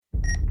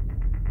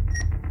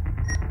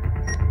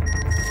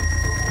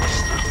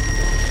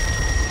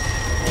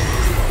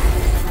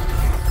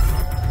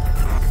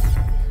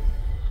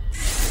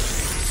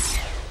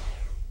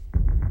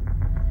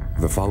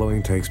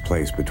following takes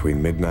place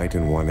between midnight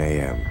and 1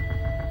 a.m.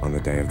 on the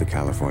day of the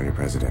California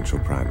presidential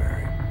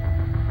primary.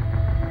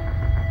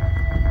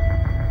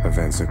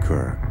 Events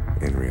occur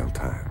in real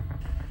time.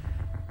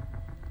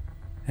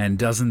 And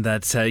doesn't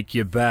that take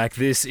you back?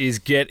 This is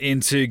Get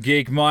Into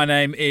Geek. My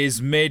name is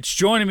Mitch.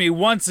 Joining me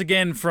once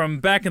again from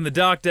back in the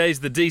dark days,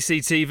 the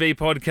DCTV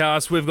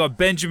podcast, we've got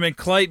Benjamin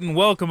Clayton.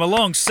 Welcome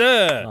along,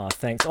 sir. Oh,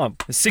 thanks. Oh,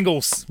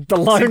 The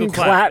lone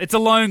clap. It's a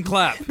lone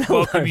clap.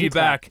 Welcome you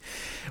clap. back.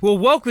 Well,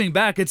 welcoming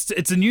back. It's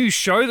a new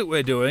show that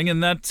we're doing,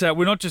 and that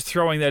we're not just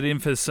throwing that in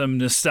for some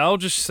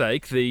nostalgia's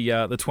sake.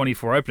 The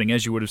 24 opening,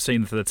 as you would have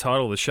seen for the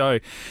title of the show.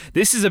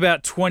 This is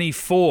about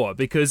 24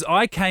 because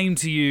I came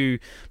to you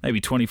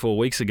maybe 24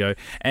 weeks ago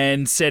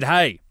and said,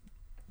 "Hey,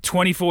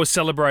 24 is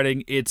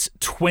celebrating its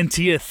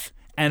 20th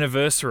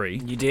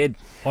anniversary." you did.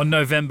 On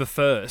November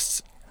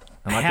 1st.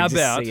 And I How can just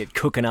about? see it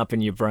cooking up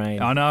in your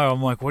brain. I know.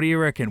 I'm like, what do you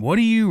reckon? What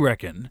do you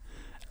reckon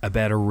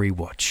about a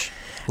rewatch?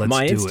 Let's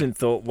My do instant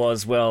thought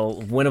was,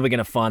 well, when are we going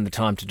to find the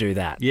time to do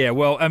that? Yeah,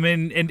 well, I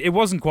mean, and it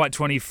wasn't quite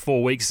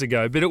 24 weeks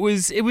ago, but it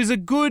was a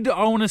good,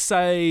 I want to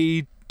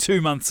say, 2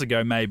 months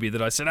ago maybe,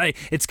 that I said, hey,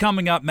 it's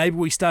coming up, maybe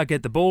we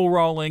get the ball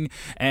rolling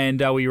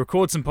and we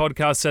record some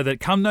podcasts so that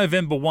come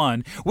November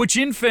 1, which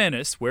in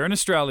fairness, we're in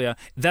Australia,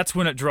 that's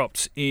when it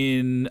dropped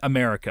in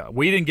America.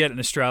 We didn't get it in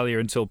Australia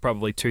until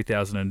probably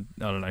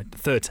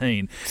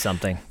 2013.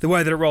 Something. The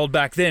way that it rolled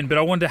back then, but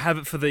I wanted to have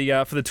it for the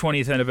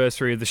 20th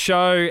anniversary of the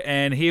show,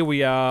 and here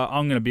we are.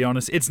 I'm going to be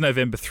honest, it's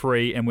November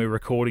 3 and we're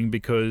recording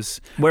because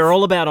We're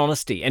all about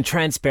honesty and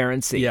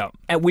transparency. Yeah.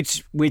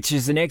 Which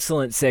is an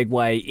excellent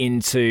segue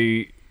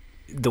into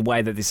the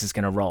way that this is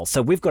going to roll.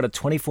 So we've got a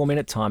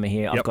 24-minute timer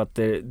here. Yep. I've got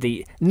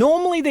the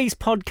normally these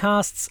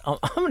podcasts, I'm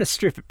going to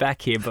strip it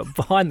back here, but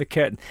behind the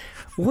curtain,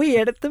 we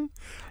edit them.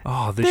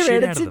 the They're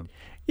shit out edited. of them.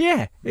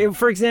 Yeah.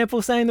 For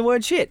example, saying the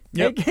word shit.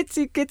 Yep.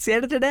 It gets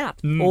edited out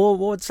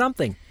or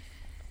something.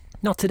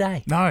 Not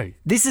today. No.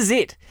 This is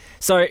it.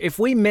 So if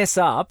we mess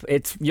up,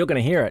 you're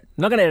going to hear it.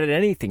 I'm not going to edit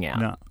anything out.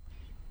 No.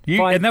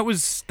 Fine. And that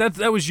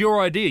was your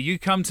idea. You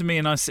come to me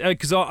and I said,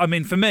 because I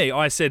mean, for me,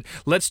 I said,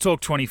 let's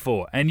talk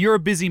 24. And you're a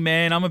busy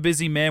man. I'm a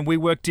busy man. We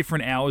work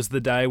different hours of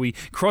the day. We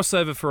cross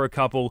over for a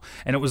couple.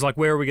 And it was like,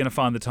 where are we going to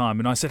find the time?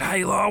 And I said,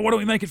 hey, why don't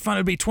we make it fun?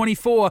 It'll be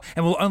 24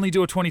 and we'll only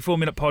do a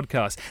 24-minute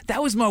podcast.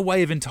 That was my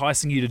way of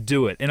enticing you to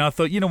do it. And I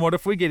thought, you know what?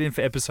 If we get in for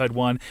episode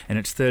 1 and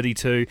it's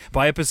 32,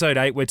 by episode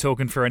 8, we're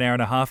talking for an hour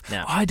and a half.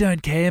 No. I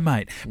don't care,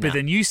 mate. But No.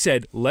 then you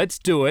said, let's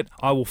do it.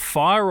 I will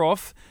fire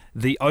off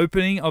the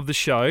opening of the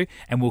show,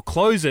 and we'll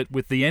close it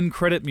with the end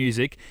credit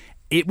music.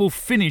 It will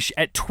finish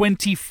at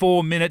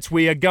 24 minutes.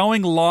 We are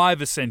going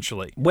live,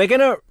 essentially. We're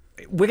gonna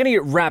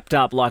get wrapped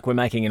up like we're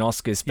making an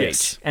Oscars speech.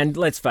 Yes. And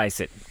let's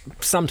face it,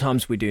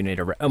 sometimes we do need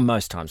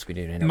most times we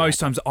do need a Most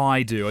times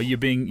I do. You're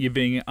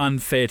being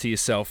unfair to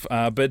yourself.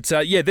 But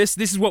this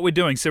is what we're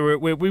doing. So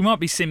we might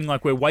be seeming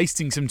like we're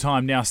wasting some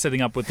time now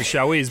setting up what the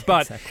show is,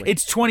 but Exactly.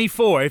 It's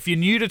 24. If you're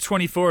new to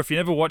 24, if you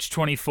never watched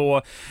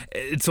 24,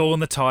 it's all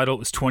in the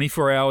title. It's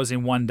 24 hours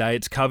in one day.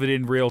 It's covered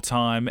in real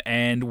time,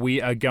 and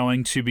we are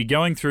going to be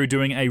going through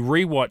doing a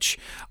rewatch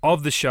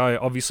of the show,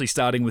 obviously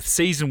starting with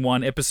season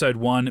 1, episode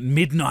 1,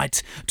 midnight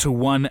to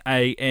 1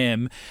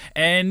 a.m.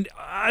 And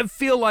I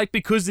feel like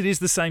because it is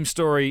the same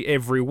story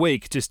every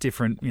week, just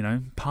different,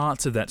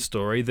 parts of that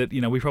story, that,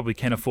 we probably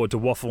can afford to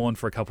waffle on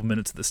for a couple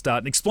minutes at the start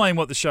and explain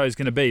what the show is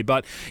going to be.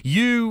 But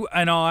you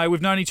and I,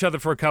 we've known each other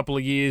for a couple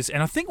of years,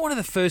 and I think one of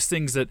the first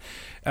things that,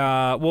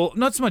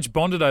 not so much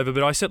bonded over,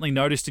 but I certainly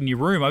noticed in your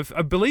room,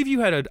 I believe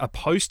you had a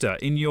poster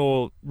in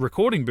your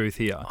recording booth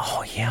here.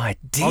 Oh yeah, I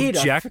did.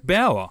 Of Jack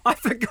Bauer. I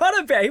forgot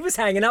about. He was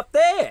hanging up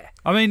there.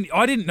 I mean,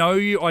 I didn't know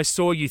you. I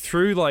saw you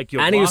through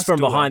your And he was glass from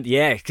door. behind.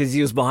 Yeah, because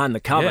he was behind the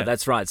cover. Yeah.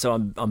 That's right. So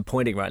I'm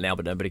pointing right now,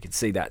 but nobody can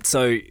see that.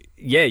 So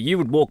yeah, you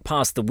would walk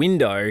past the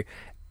window,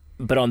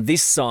 but on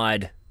this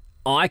side,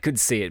 I could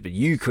see it, but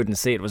you couldn't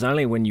see it. It was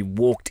only when you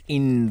walked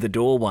in the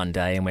door one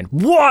day and went,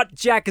 "What?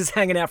 Jack is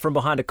hanging out from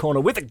behind a corner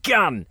with a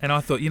gun." And I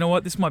thought, you know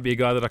what? This might be a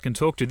guy that I can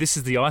talk to. This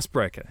is the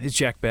icebreaker. It's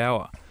Jack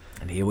Bauer.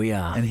 And here we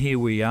are. And here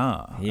we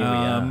are. Here we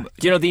are.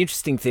 Do you know the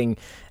interesting thing?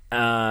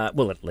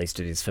 Well, at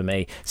least it is for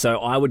me. So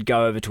I would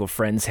go over to a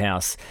friend's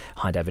house.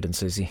 Hi, David and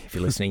Susie. If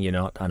you're listening, you're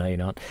not. I know you're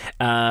not.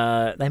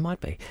 They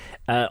might be.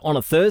 On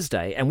a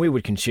Thursday, and we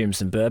would consume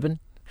some bourbon.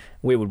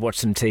 We would watch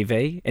some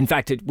TV. In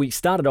fact, we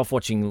started off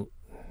watching,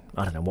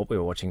 I don't know what we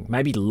were watching,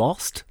 maybe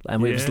Lost,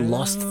 and it was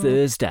Lost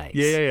Thursdays.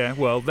 Yeah.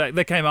 Well,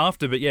 that came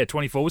after, but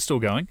 24 was still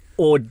going.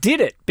 Or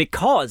did it?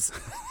 Because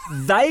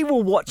they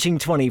were watching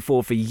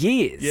 24 for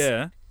years.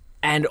 Yeah.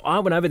 And I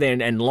went over there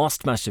and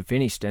Lost must have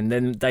finished. And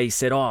then they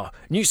said, oh,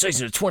 new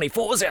season of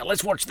 24's out.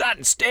 Let's watch that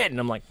instead. And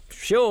I'm like,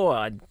 sure,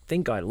 I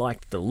think I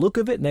liked the look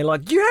of it. And they're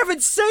like, you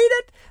haven't seen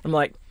it? I'm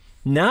like,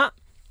 nah.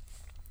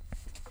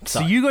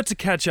 So you got to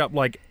catch up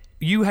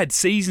you had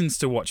seasons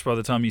to watch by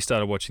the time you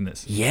started watching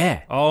this.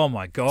 Yeah. Oh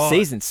my God.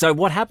 Seasons. So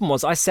what happened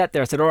was I sat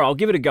there, I said, all right, I'll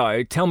give it a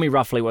go. Tell me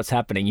roughly what's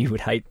happening. You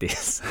would hate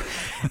this.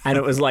 And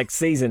it was like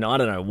season, I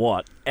don't know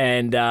what.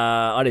 And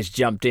I just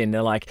jumped in.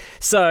 They're like,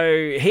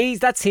 so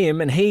that's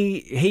him, and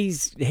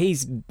he's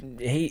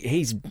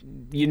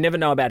you never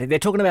know about it. They're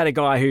talking about a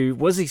guy who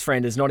was his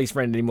friend, is not his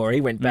friend anymore.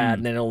 He went bad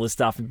and then all this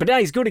stuff. But now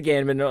he's good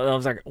again. And I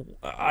was like,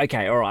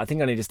 okay, all right, I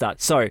think I need to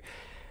start. So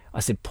I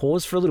said,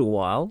 pause for a little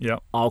while.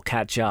 Yep. I'll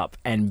catch up.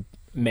 And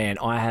man,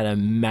 I had a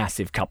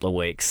massive couple of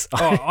weeks.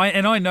 I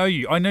know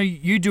you. I know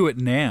you do it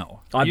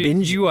now. I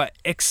binge. You are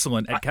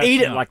excellent at I catching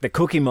eat it up. like the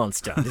Cookie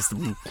Monster. Just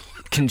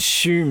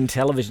consume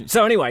television.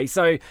 So anyway,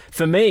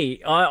 for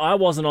me, I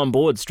wasn't on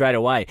board straight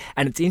away.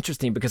 And it's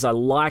interesting because I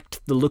liked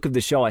the look of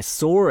the show. I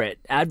saw it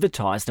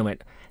advertised and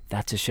went,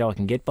 that's a show I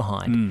can get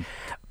behind.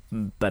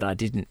 But I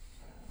didn't.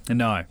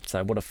 No.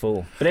 So what a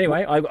fool. But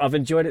anyway, I've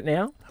enjoyed it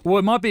now. Well,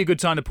 it might be a good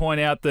time to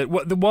point out that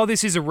while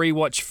this is a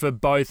rewatch for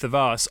both of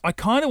us, I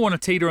kind of want to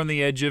teeter on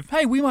the edge of,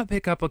 hey, we might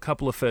pick up a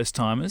couple of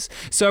first-timers.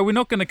 So we're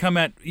not going to come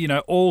at,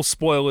 all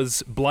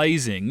spoilers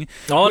blazing.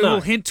 Oh, we no.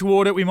 will hint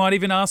toward it. We might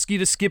even ask you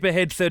to skip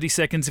ahead 30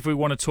 seconds if we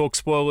want to talk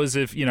spoilers.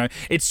 If,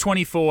 it's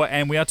 24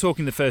 and we are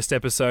talking the first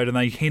episode and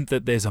they hint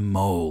that there's a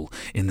mole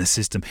in the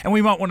system. And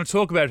we might want to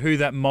talk about who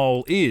that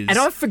mole is. And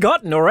I've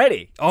forgotten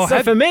already. Oh,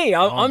 for me,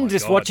 I'm my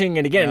just God. watching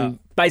it again. Yeah.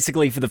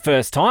 Basically for the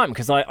first time,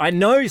 because I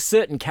know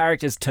certain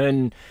characters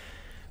turn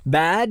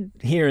bad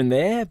here and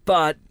there,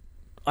 but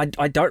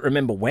I don't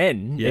remember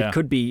when. Yeah. It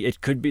could be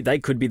they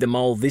could be the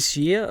mole this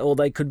year or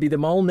they could be the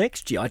mole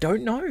next year. I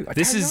don't know.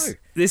 This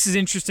is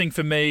interesting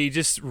for me,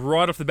 just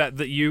right off the bat,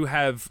 that you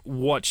have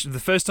watched the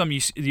first time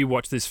you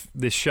watched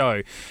this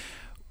show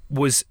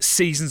was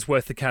seasons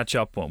worth to catch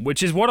up on,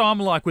 which is what I'm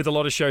like with a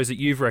lot of shows that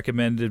you've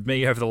recommended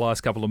me over the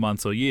last couple of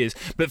months or years.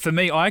 But for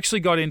me, I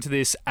actually got into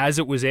this as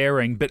it was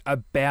airing, but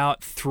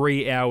about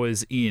 3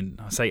 hours in.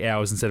 I say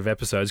hours instead of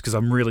episodes because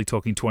I'm really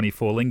talking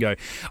 24 lingo.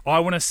 I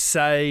want to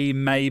say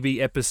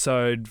maybe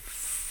episode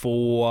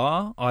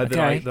 4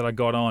 that I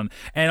got on.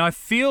 And I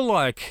feel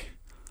like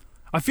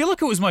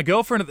it was my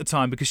girlfriend at the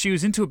time because she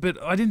was into it, but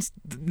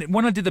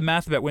when I did the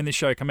math about when this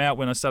show came out,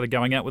 when I started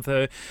going out with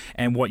her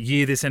and what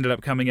year this ended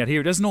up coming out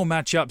here, it doesn't all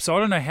match up. So I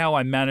don't know how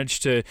I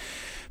managed to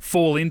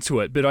fall into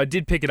it, but I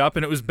did pick it up,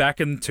 and it was back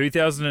in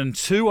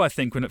 2002, I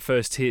think, when it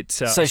first hit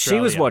So Australia. she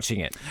was watching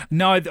it.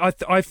 No,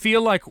 I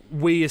feel like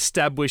we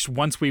established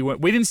once we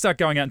didn't start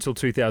going out until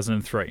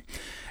 2003.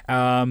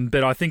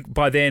 But I think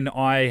by then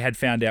I had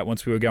found out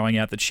once we were going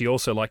out that she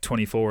also liked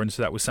 24, and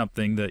so that was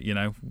something that,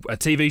 a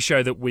TV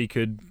show that we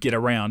could get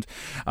around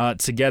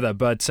together.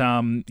 But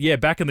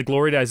back in the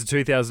glory days of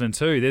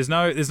 2002, there's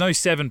no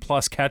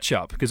 7+ catch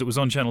up because it was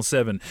on Channel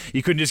 7.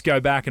 You couldn't just go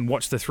back and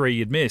watch the 3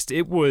 you'd missed.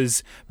 It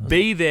was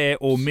be there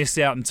or miss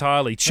out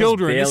entirely.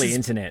 Children, barely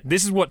internet.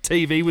 This is what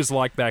TV was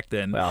like back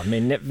then. Well, I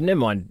mean, never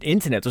mind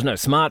internet. There was no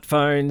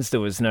smartphones. There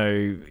was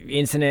no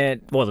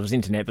internet. Well, there was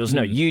internet, but there was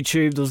no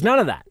YouTube. There was none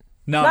of that.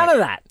 No. None of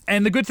that.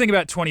 And the good thing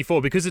about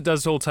 24, because it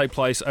does all take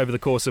place over the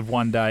course of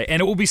one day,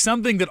 and it will be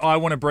something that I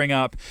want to bring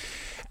up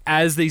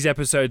as these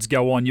episodes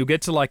go on. You'll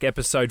get to like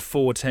episode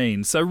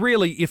 14. So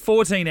really, you're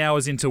 14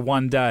 hours into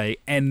one day,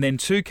 and then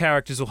 2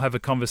 characters will have a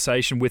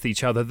conversation with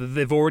each other that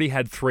they've already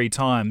had 3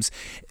 times,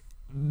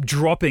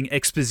 dropping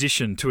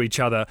exposition to each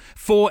other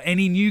for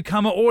any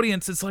newcomer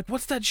audience. It's like,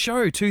 what's that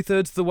show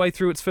 2/3 of the way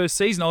through its first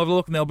season? I'll have a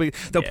look and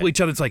they'll pull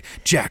each other. It's like,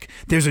 Jack,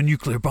 there's a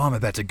nuclear bomb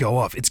about to go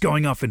off. It's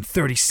going off in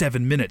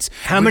 37 minutes.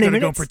 How many We've got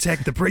to minutes? go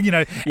protect the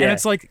and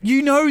it's like,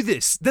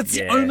 this. That's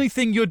the only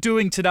thing you're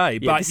doing today.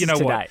 Yeah, But this you know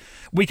is what? today.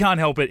 We can't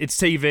help it. It's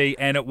TV,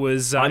 and it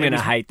was. I'm going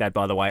to hate that,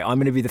 by the way. I'm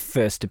going to be the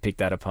first to pick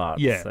that apart.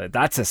 Yeah. So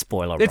that's a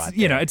spoiler It's right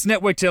there. it's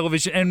network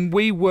television, and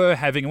we were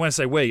having. And when I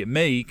say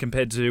me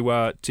compared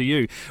to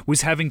you,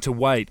 was having to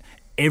wait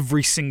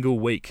every single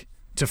week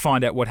to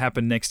find out what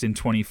happened next in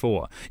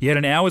 24. You had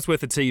an hour's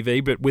worth of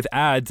TV, but with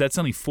ads, that's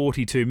only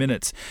 42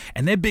 minutes.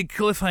 And they're big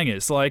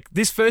cliffhangers. Like,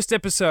 this first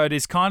episode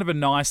is kind of a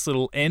nice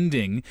little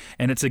ending,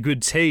 and it's a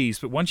good tease.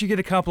 But once you get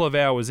a couple of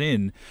hours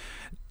in,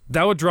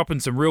 they were dropping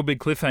some real big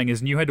cliffhangers,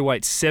 and you had to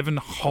wait 7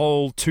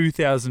 whole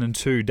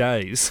 2002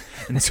 days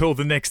until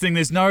the next thing.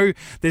 There's no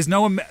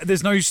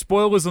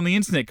spoilers on the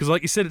internet because,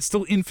 like you said, it's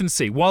still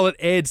infancy. While it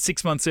aired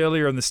 6 months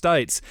earlier in the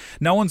States,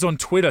 no one's on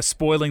Twitter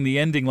spoiling the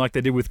ending like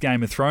they did with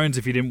Game of Thrones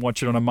if you didn't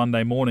watch it on a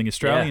Monday morning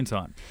Australian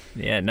time.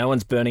 Yeah, no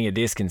one's burning a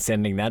disc and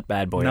sending that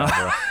bad boy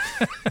over.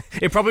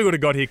 It probably would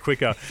have got here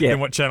quicker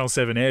than what Channel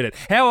 7 aired it.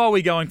 How are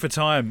we going for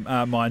time,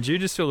 mind you?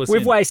 Just fill us in.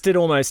 We've wasted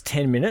almost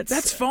 10 minutes.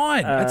 That's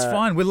fine. That's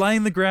fine. We're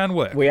laying the groundwork.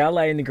 We are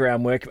laying the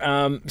groundwork.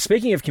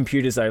 Speaking of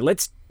computers, though,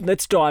 let's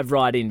dive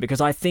right in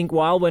because I think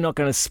while we're not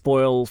going to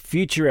spoil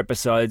future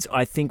episodes,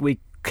 I think we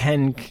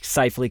can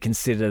safely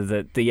consider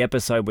that the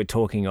episode we're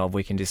talking of,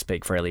 we can just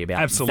speak freely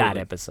about that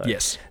episode.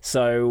 Yes.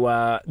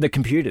 So the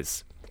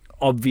computers,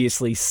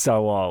 obviously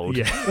so old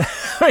Yeah.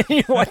 when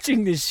you're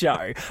watching this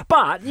show.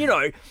 But,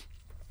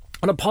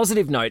 on a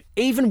positive note,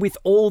 even with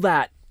all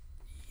that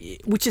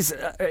which is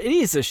it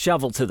is a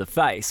shovel to the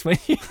face when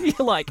you're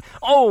like,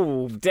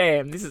 oh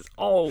damn, this is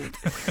old.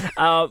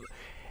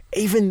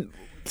 Even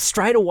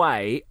straight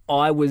away,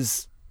 I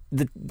was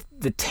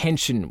the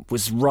tension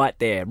was right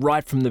there,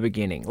 right from the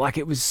beginning. Like,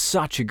 it was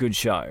such a good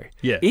show.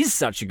 Yeah, is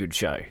such a good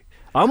show.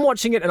 I'm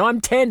watching it and I'm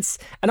tense,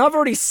 and I've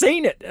already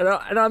seen it,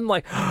 and I'm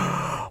like,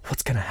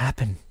 what's going to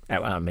happen?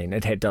 I mean,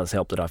 it does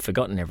help that I've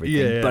forgotten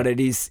everything, but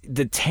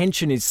the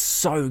tension is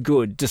so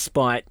good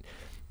despite.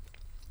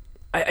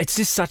 It's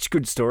just such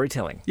good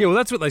storytelling. Yeah, well,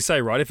 that's what they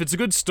say, right? If it's a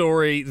good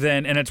story,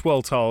 and it's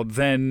well told,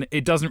 then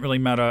it doesn't really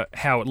matter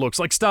how it looks.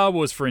 Like Star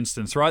Wars, for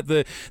instance, right?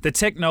 The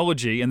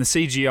technology and the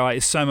CGI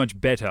is so much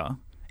better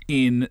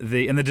in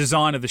the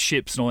design of the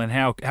ships and all, and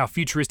how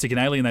futuristic and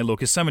alien they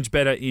look is so much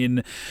better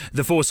in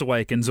The Force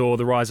Awakens or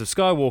The Rise of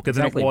Skywalker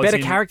than it was better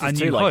in characters A New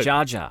too, Hope. like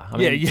Jar Jar. I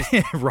mean,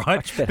 yeah,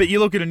 right. But you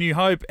look at A New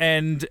Hope,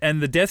 and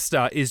the Death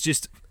Star is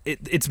just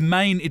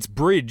its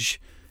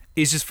bridge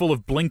is just full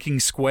of blinking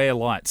square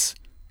lights.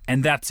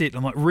 And that's it.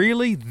 I'm like,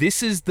 really?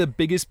 This is the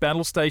biggest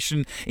battle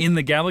station in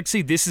the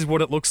galaxy? This is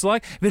what it looks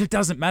like? But it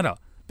doesn't matter,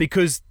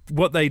 because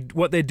what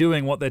they're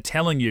doing, what they're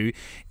telling you,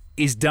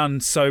 is done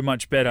so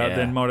much better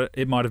than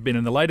it might have been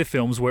in the later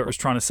films, where it was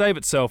trying to save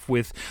itself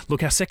with,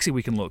 look how sexy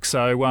we can look.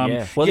 So,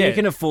 you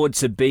can afford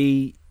to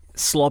be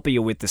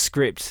sloppier with the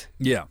script,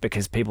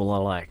 because people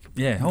are like,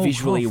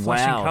 visually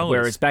wow. Colours.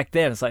 Whereas back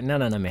then, it's like, no,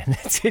 man,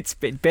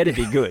 it better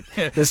be good.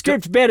 The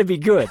script better be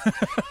good.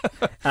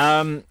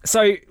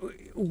 So,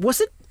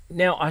 was it?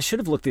 Now, I should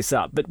have looked this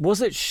up, but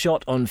was it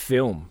shot on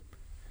film?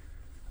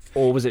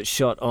 Or was it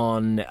shot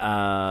on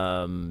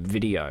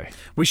video?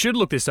 We should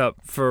look this up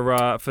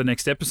for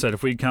next episode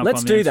if we can't. Let's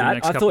find do the that.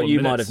 next I couple thought of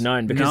you minutes. might have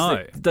known,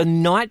 because the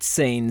night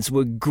scenes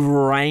were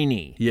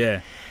grainy.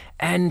 Yeah,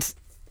 and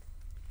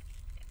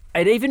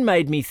it even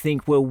made me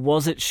think, well,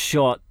 was it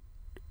shot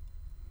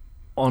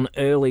on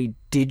early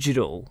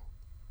digital,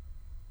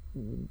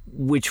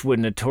 which were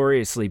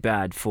notoriously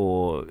bad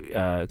for,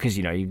 because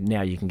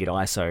now you can get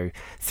ISO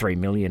 3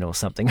 million or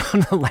something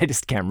on the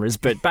latest cameras,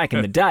 but back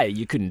in the day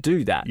you couldn't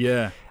do that.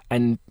 Yeah.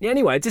 And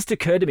anyway, it just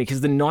occurred to me,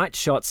 because the night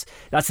shots,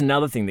 that's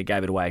another thing that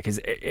gave it away, because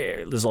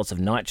there's lots of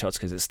night shots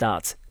because it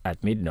starts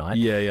at midnight.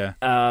 Yeah.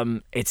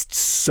 It's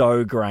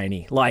so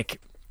grainy. Like,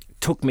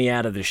 took me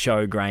out of the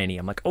show grainy.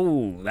 I'm like,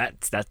 oh,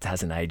 that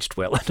hasn't aged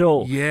well at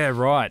all. Yeah,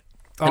 right.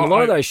 And a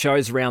lot of those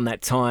shows around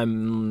that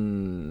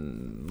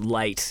time,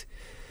 late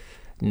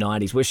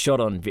 90s, were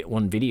shot on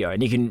video,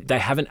 and they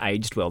haven't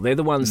aged well. They're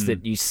the ones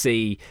that you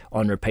see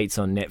on repeats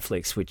on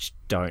Netflix, which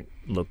don't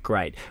look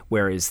great.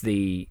 Whereas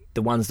the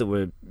ones that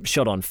were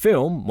shot on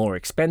film, more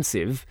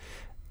expensive,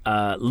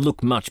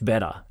 look much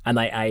better, and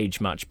they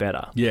age much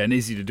better. Yeah, and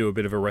easy to do a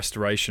bit of a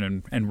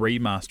restoration and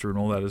remaster and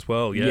all that as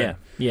well. Yeah.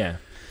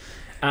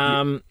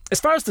 As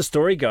far as the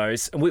story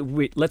goes,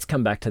 let's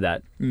come back to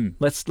that.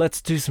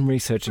 Let's do some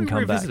research and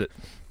come back. Revisit it.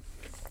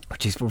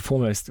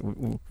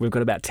 We've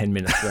got about 10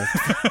 minutes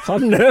left.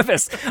 I'm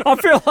nervous. I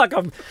feel like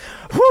I've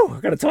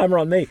got a timer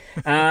on me.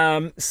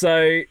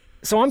 So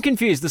I'm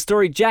confused. The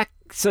story, Jack,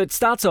 so it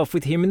starts off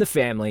with him and the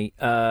family.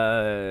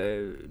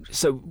 So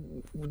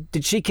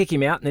did she kick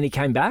him out and then he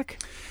came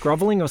back,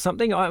 groveling or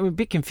something? I'm a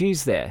bit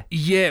confused there.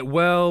 Yeah,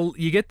 well,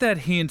 you get that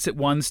hint at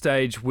one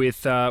stage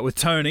with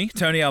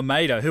Tony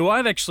Almeida, who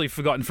I've actually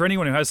forgotten. For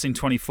anyone who has seen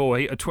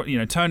 24,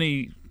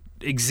 Tony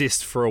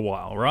exist for a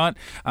while, right?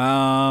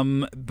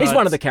 He's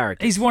one of the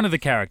characters. He's one of the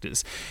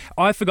characters.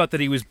 I forgot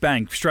that he was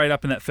banked straight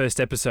up in that first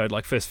episode,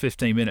 like first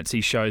 15 minutes he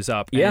shows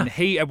up. Yeah. And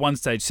he at one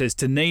stage says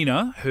to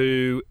Nina,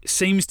 who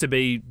seems to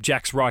be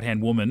Jack's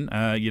right-hand woman,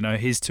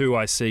 his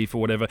 2IC for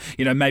whatever,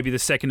 maybe the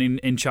second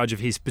in charge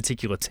of his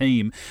particular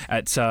team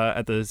at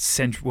the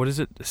Centre, what is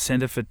it?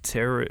 Centre for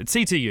Terror,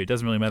 CTU,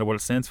 doesn't really matter what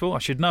it stands for. I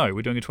should know.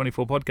 We're doing a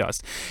 24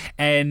 podcast.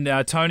 And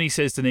Tony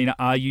says to Nina,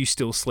 are you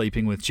still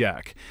sleeping with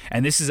Jack?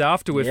 And this is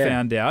after we've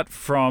found out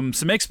from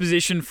some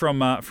exposition from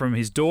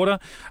his daughter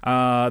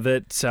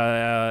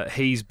that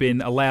he's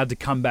been allowed to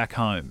come back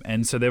home,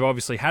 and so they've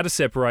obviously had a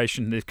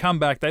separation. They've come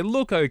back. They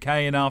look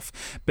okay enough,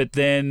 but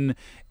then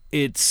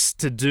it's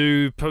to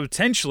do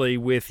potentially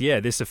with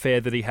this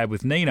affair that he had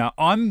with Nina.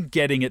 I'm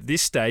getting at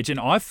this stage, and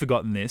I've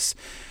forgotten this,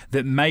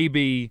 that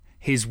maybe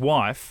his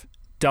wife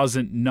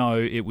doesn't know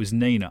it was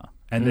Nina.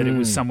 And that it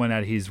was someone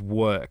at his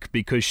work,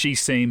 because she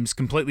seems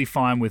completely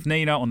fine with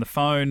Nina on the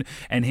phone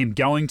and him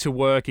going to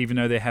work, even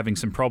though they're having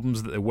some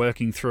problems that they're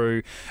working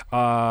through.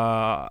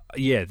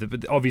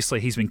 Obviously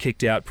he's been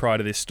kicked out prior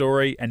to this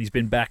story, and he's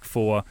been back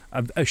for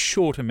a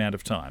short amount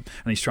of time,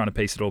 and he's trying to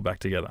piece it all back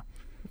together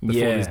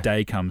before this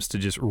day comes to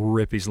just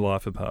rip his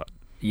life apart.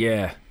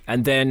 Yeah.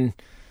 And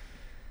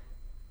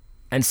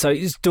so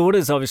his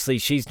daughter's obviously,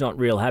 she's not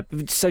real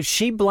happy. So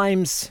she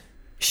blames...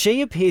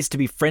 She appears to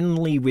be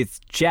friendly with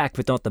Jack,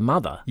 but not the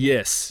mother.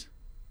 Yes.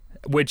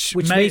 Which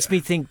makes me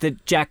think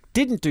that Jack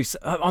didn't do so.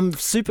 I'm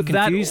super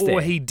confused there.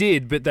 Or he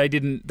did, but they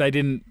didn't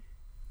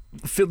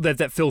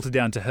that filtered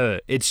down to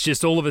her. It's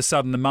just all of a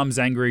sudden the mum's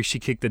angry, she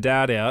kicked the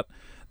dad out.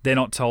 They're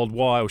not told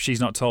why, or she's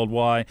not told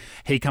why.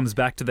 He comes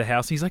back to the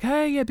house. And he's like,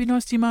 hey, yeah, be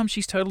nice to your mum.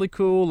 She's totally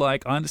cool.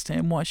 Like, I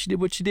understand why she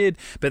did what she did.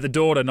 But the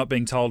daughter not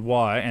being told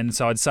why. And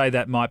so I'd say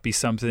that might be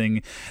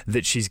something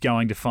that she's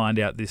going to find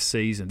out this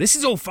season. This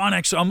is all fun,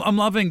 actually. I'm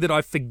loving that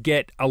I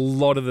forget a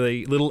lot of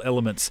the little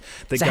elements that go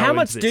into this. So how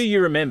much do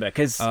you remember?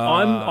 Because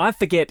I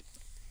forget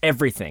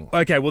everything.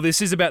 Okay, well,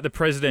 this is about the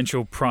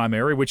presidential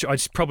primary, which I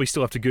probably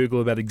still have to Google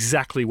about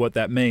exactly what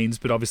that means.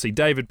 But obviously,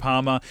 David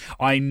Palmer,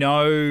 I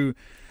know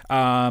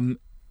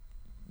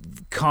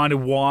kind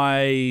of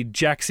why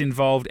Jack's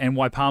involved and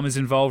why Palmer's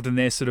involved in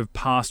their sort of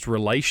past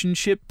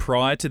relationship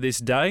prior to this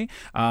day.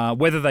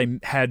 Whether they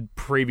had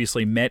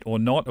previously met or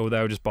not, or they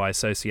were just by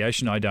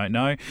association, I don't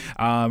know.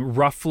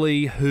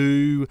 Roughly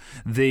who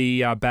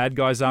the bad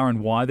guys are and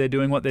why they're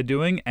doing what they're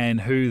doing,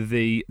 and who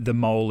the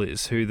mole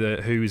is,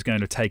 who is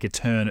going to take a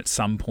turn at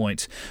some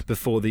point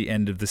before the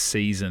end of the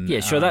season.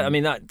 Yeah, sure.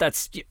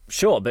 That's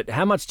sure. But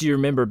how much do you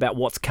remember about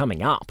what's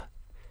coming up?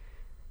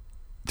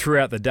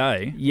 Throughout the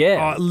day,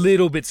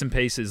 little bits and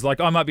pieces.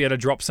 Like I might be able to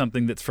drop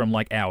something that's from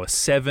like hour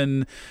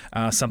 7,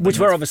 something which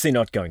we're obviously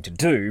not going to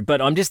do.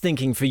 But I'm just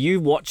thinking for you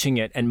watching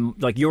it and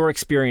like your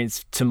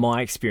experience to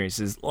my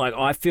experiences, like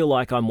I feel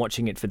like I'm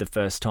watching it for the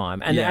first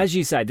time. And as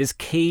you say, there's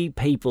key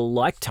people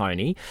like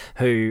Tony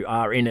who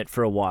are in it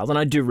for a while, and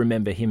I do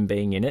remember him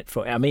being in it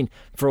for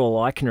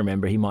all I can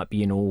remember, he might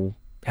be in all.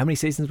 How many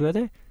seasons were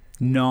there?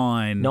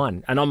 9.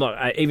 And I'm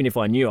not, even if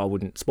I knew, I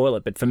wouldn't spoil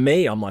it. But for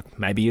me, I'm like,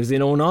 maybe he was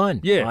in all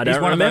 9. Yeah, I don't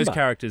he's one remember. of those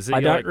characters. I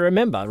don't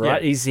remember,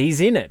 right? Yeah.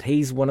 He's in it.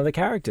 He's one of the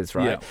characters,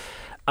 right?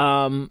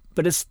 Yeah.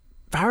 But as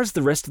far as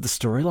the rest of the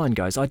storyline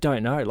goes, I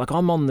don't know. Like,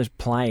 I'm on the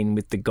plane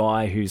with the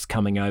guy who's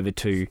coming over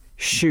to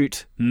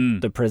shoot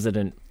the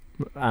president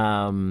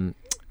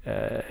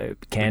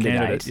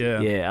candidate.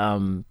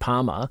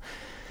 Palmer.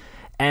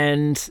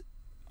 And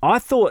I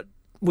thought,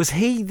 was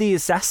he the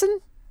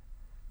assassin?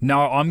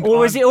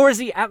 No, is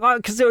he?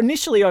 Because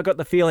initially I got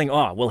the feeling,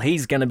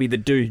 he's going to be the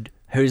dude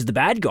who's the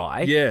bad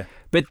guy. Yeah.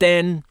 But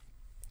then,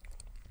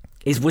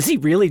 was he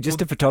really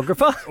just a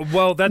photographer?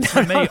 Well, that's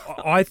for me.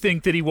 I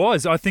think that he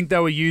was. I think they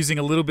were using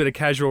a little bit of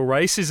casual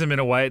racism in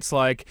a way. It's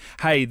like,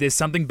 hey, there's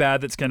something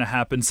bad that's going to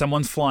happen.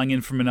 Someone's flying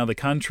in from another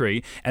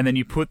country, and then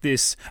you put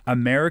this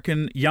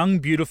young,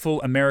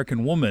 beautiful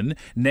American woman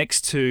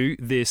next to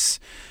this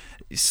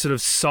sort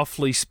of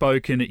softly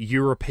spoken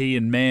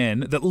European man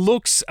that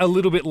looks a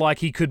little bit like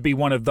he could be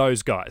one of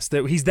those guys.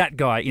 That he's that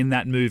guy in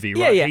that movie,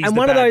 right? Yeah, he's and the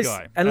one of bad those.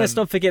 guy. And let's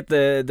not forget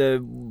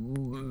the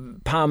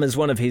Palmer's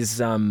one of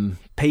his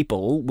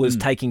people was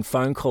taking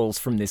phone calls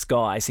from this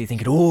guy. So you're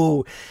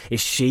thinking,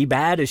 is she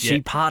bad? Is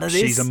she part of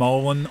this? She's a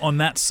mole on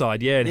that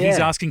side, And he's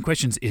asking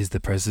questions. Is the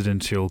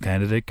presidential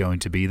candidate going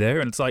to be there?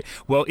 And it's like,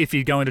 well, if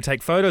you're going to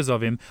take photos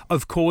of him,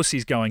 of course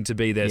he's going to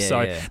be there.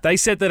 They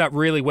set that up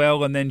really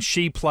well. And then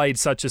she played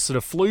such a sort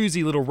of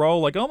floozy little role,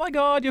 like, oh my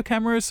God, your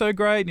camera is so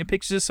great and your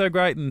pictures are so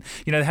great, and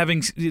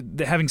having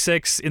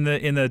sex in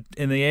the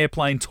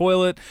airplane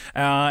toilet.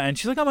 And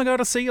she's like, oh my God,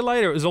 I'll see you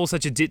later. It was all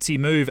such a ditzy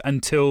move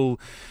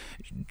until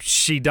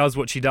she does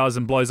what she does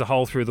and blows a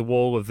hole through the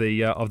wall of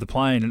the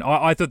plane. And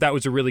I thought that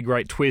was a really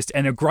great twist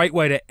and a great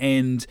way to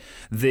end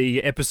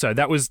the episode.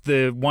 That was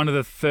one of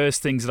the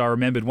first things that I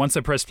remembered once I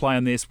pressed play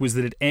on this, was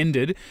that it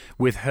ended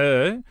with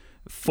her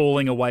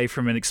falling away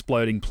from an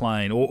exploding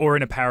plane or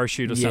in a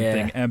parachute or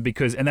something, and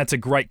that's a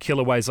great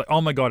killer way. It's like,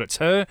 oh my God, it's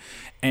her,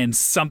 and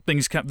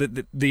something's come.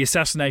 The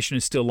assassination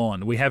is still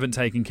on. We haven't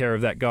taken care of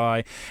that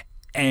guy,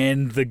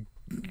 and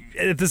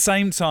at the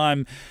same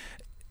time,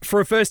 for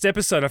a first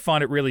episode, I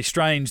find it really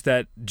strange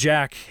that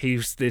Jack,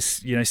 he's this,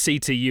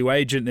 CTU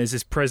agent, there's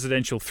this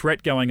presidential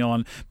threat going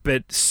on,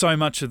 but so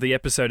much of the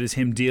episode is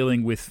him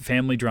dealing with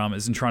family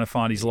dramas and trying to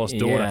find his lost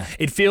daughter.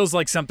 It feels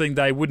like something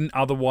they wouldn't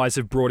otherwise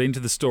have brought into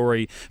the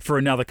story for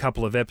another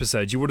couple of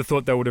episodes. You would have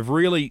thought they would have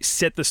really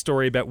set the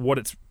story about what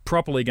it's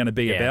properly going to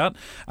be about,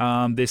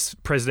 this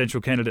presidential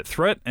candidate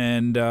threat,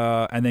 and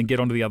then get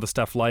onto the other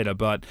stuff later.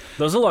 But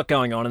there was a lot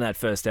going on in that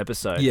first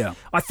episode. Yeah.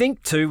 I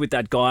think, too, with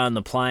that guy on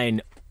the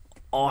plane,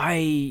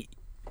 I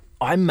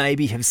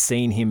maybe have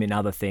seen him in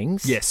other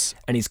things. Yes.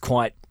 And he's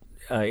quite,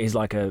 he's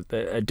like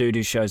a dude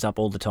who shows up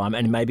all the time.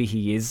 And maybe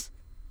he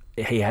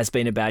has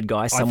been a bad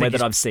guy somewhere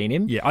that I've seen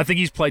him. Yeah, I think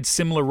he's played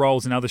similar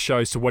roles in other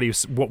shows to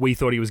what we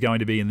thought he was going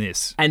to be in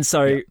this. And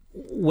so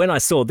when I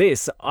saw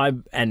this,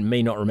 and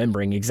me not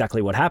remembering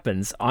exactly what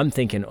happens, I'm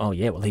thinking, oh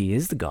yeah, well he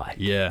is the guy.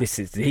 Yeah,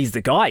 he's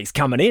the guy. He's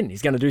coming in.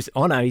 He's going to do.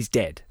 Oh no, he's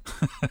dead.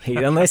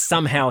 Unless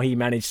somehow he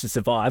managed to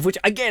survive, which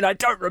again I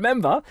don't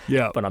remember.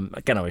 Yeah, but I'm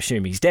going to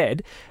assume he's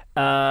dead.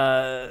 So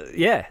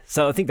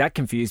I think that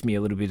confused me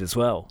a little bit as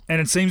well. And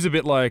it seems a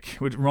bit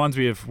like, it reminds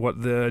me of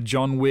what the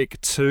John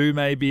Wick 2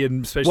 maybe,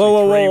 and especially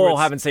Whoa,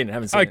 haven't seen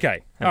it.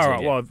 Okay. All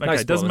right, well, okay,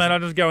 no doesn't matter, I'll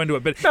just go into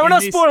it. But no, we're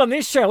not spoiling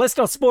this show. Let's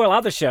not spoil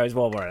other shows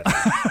while we're at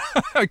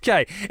it.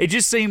 Okay, it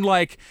just seemed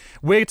like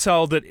we're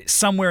told that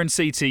somewhere in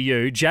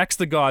CTU, Jack's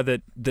the guy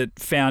that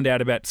found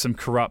out about some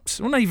corrupt,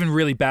 well, not even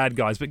really bad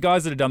guys, but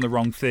guys that had done the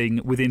wrong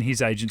thing within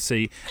his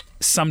agency,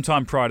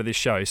 sometime prior to this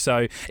show.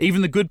 So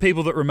even the good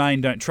people that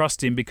remain don't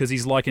trust him because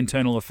he's like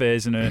internal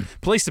affairs in a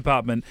police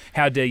department.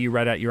 How dare you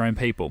rat out your own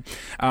people?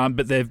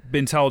 But they've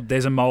been told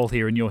there's a mole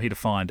here and you're here to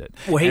find it.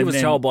 Well, he was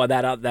told by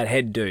that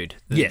head dude.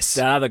 Yes.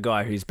 The other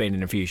guy who's been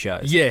in a few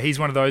shows. Yeah, he's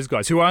one of those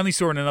guys who I only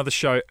saw in another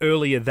show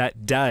earlier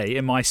that day.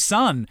 And my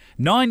son,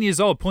 9 years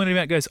old, pointed him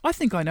out, goes, I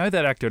think I know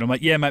that actor. And I'm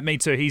like, yeah, mate, me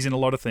too. He's in a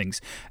lot of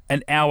things.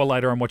 An hour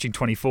later, I'm watching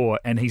 24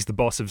 and he's the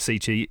boss of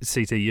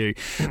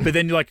CTU. But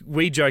then like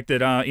we joked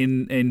that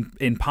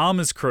in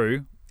Palmer's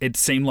crew, it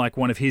seemed like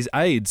one of his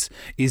aides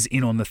is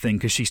in on the thing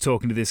because she's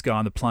talking to this guy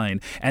on the plane.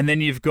 And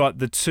then you've got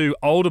the two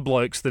older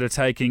blokes that are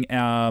taking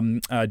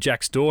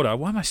Jack's daughter.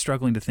 Why am I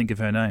struggling to think of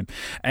her name?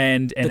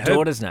 And the her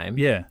daughter's name?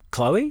 Yeah.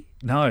 Chloe?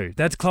 No,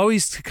 that's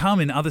Chloe's to come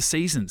in other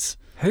seasons.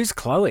 Who's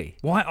Chloe?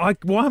 Why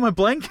am I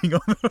blanking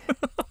on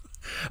it?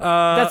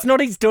 That's not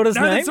his daughter's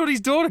name? No, that's not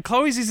his daughter.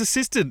 Chloe's his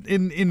assistant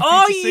in future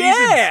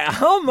yeah!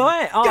 seasons. Oh,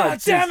 my. Oh,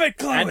 God damn it,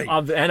 Chloe.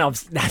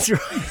 That's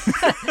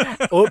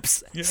right.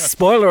 Oops. Yeah.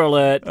 Spoiler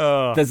alert.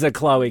 There's a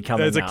Chloe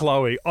coming up. There's a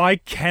Chloe. I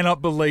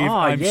cannot believe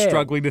I'm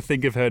struggling to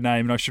think of her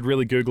name, and I should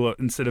really Google it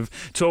instead of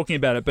talking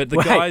about it. But the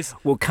guys...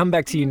 We'll come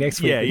back to you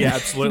next week. Yeah,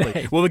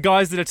 absolutely. Well, the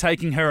guys that are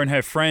taking her and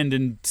her friend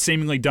and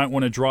seemingly don't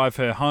want to drive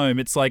her home,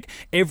 it's like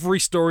every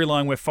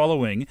storyline we're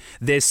following,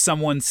 there's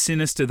someone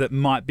sinister that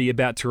might be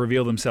about to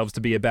reveal themselves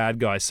to be a bad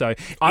guy. So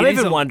I'm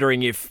even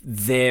wondering if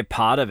they're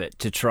part of it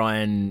to try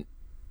and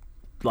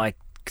like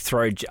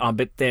throw.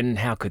 But then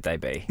how could they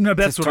be? No,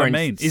 but that's what I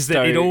mean. Is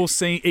that it all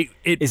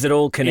is it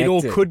all connected? It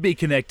all could be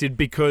connected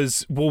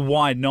because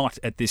why not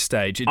at this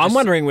stage? I'm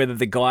wondering whether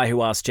the guy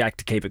who asked Jack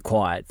to keep it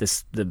quiet,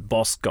 the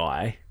boss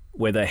guy,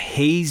 whether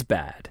he's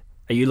bad.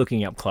 Are you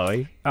looking up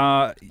Chloe?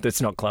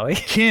 That's not Chloe.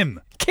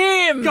 Kim.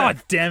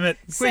 God damn it.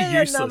 We're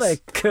useless. Another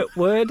curt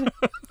word.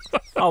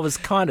 I was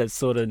kind of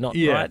sort of not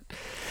right.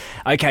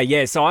 Okay,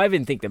 yeah, so I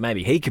even think that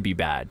maybe he could be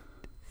bad.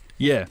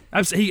 Yeah,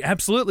 he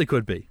absolutely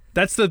could be.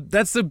 That's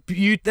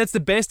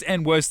the best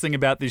and worst thing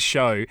about this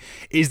show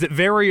is that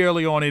very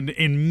early on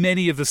in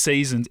many of the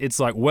seasons, it's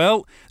like,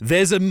 well,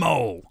 there's a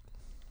mole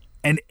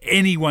and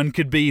anyone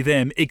could be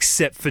them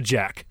except for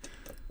Jack.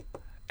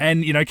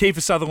 And, you know,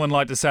 Kiefer Sutherland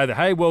liked to say that,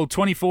 hey, well,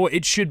 24,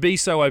 it should be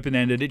so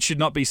open-ended. It should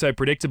not be so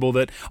predictable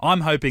that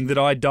I'm hoping that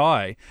I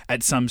die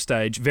at some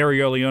stage very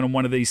early on in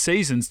one of these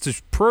seasons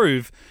to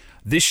prove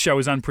this show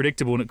is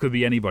unpredictable and it could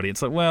be anybody.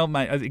 It's like, well,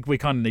 mate, I think we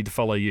kind of need to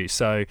follow you.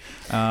 So,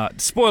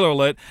 spoiler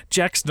alert,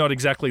 Jack's not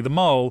exactly the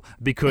mole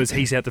because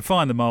he's out to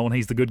find the mole and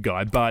he's the good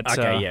guy. But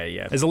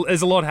there's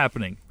a lot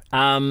happening.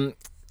 And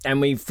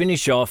we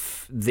finish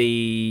off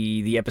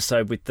the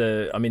episode with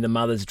the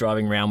mother's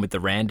driving around with the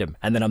random.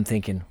 And then I'm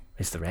thinking...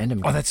 It's the random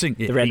guy. Oh, that's it.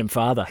 The random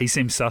father. He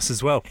seems sus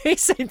as well. He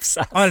seems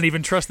sus. I don't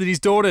even trust that his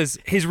daughter's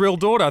his real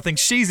daughter. I think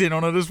she's in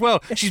on it as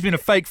well. She's been a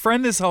fake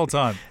friend this whole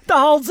time. The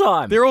whole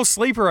time. They're all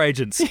sleeper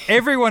agents.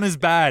 Everyone is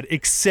bad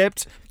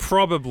except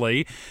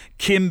probably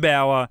Kim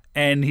Bauer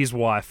and his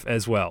wife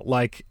as well.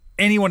 Like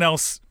anyone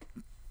else,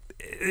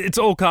 it's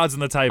all cards on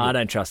the table. I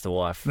don't trust the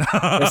wife.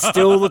 There's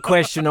still the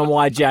question on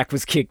why Jack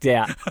was kicked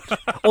out.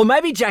 Or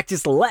maybe Jack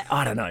just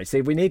I don't know.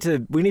 See, we need to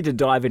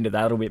dive into that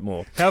a little bit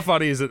more. How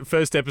funny is it, the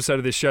first episode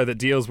of this show that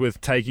deals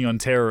with taking on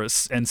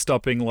terrorists and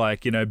stopping,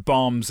 like, you know,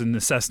 bombs and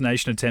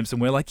assassination attempts,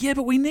 and we're like, yeah,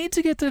 but we need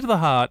to get to the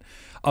heart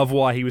of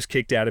why he was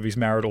kicked out of his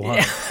marital home.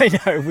 Yeah, I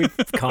know. We've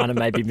kind of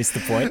maybe missed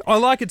the point. I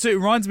like it too. It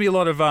reminds me a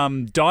lot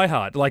of Die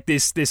Hard, like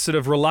this sort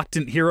of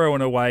reluctant hero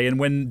in a way. And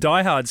when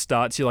Die Hard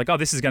starts, you're like, oh,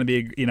 this is going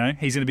to be, you know,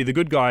 he's going to be the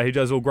good guy who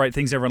does all great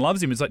things. Everyone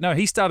loves him. It's like, no,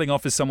 he's starting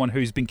off as someone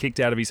who's been kicked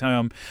out of his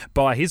home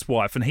by his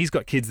wife, and he's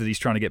got kids that he's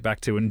trying to get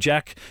back to. And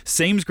Jack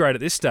seems great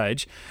at this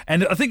stage.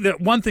 And I think that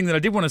one thing that I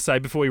did want to say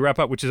before we wrap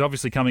up, which is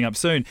obviously coming up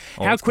soon,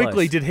 how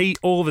quickly did he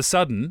all of a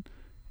sudden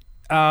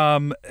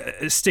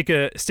stick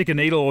a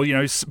needle or, you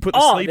know, put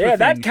the sleeper thing.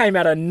 That came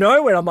out of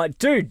nowhere. I'm like,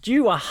 dude,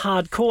 you are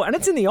hardcore. And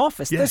it's in the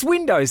office. Yeah. There's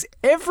windows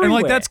everywhere. And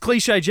like, that's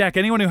cliche Jack.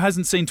 Anyone who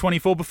hasn't seen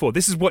 24 before,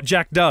 this is what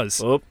Jack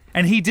does. Oop.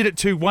 And he did it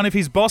to one of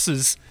his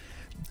bosses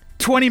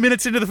 20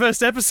 minutes into the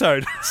first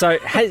episode. So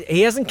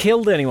he hasn't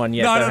killed anyone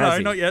yet. No,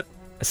 not yet.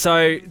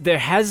 So there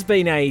has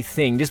been a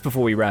thing, just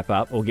before we wrap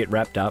up, or get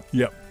wrapped up,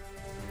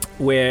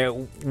 where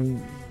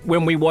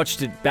when we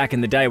watched it back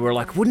in the day, we were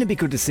like, wouldn't it be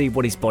good to see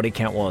what his body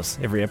count was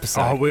every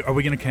episode? Oh, are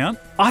we going to count?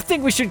 I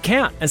think we should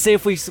count and see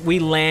if we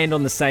land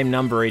on the same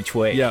number each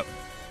week. Yep.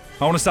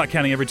 I want to start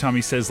counting every time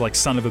he says, like,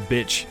 son of a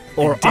bitch.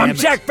 Or, I'm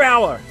Jack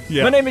Bauer.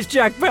 Yeah. My name is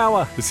Jack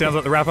Bauer. It sounds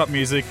like the wrap-up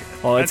music.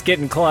 Oh, it's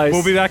getting close.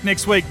 We'll be back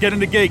next week. Get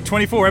Into Geek,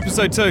 24,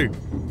 episode 2.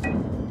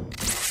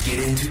 Get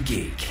Into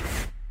Geek.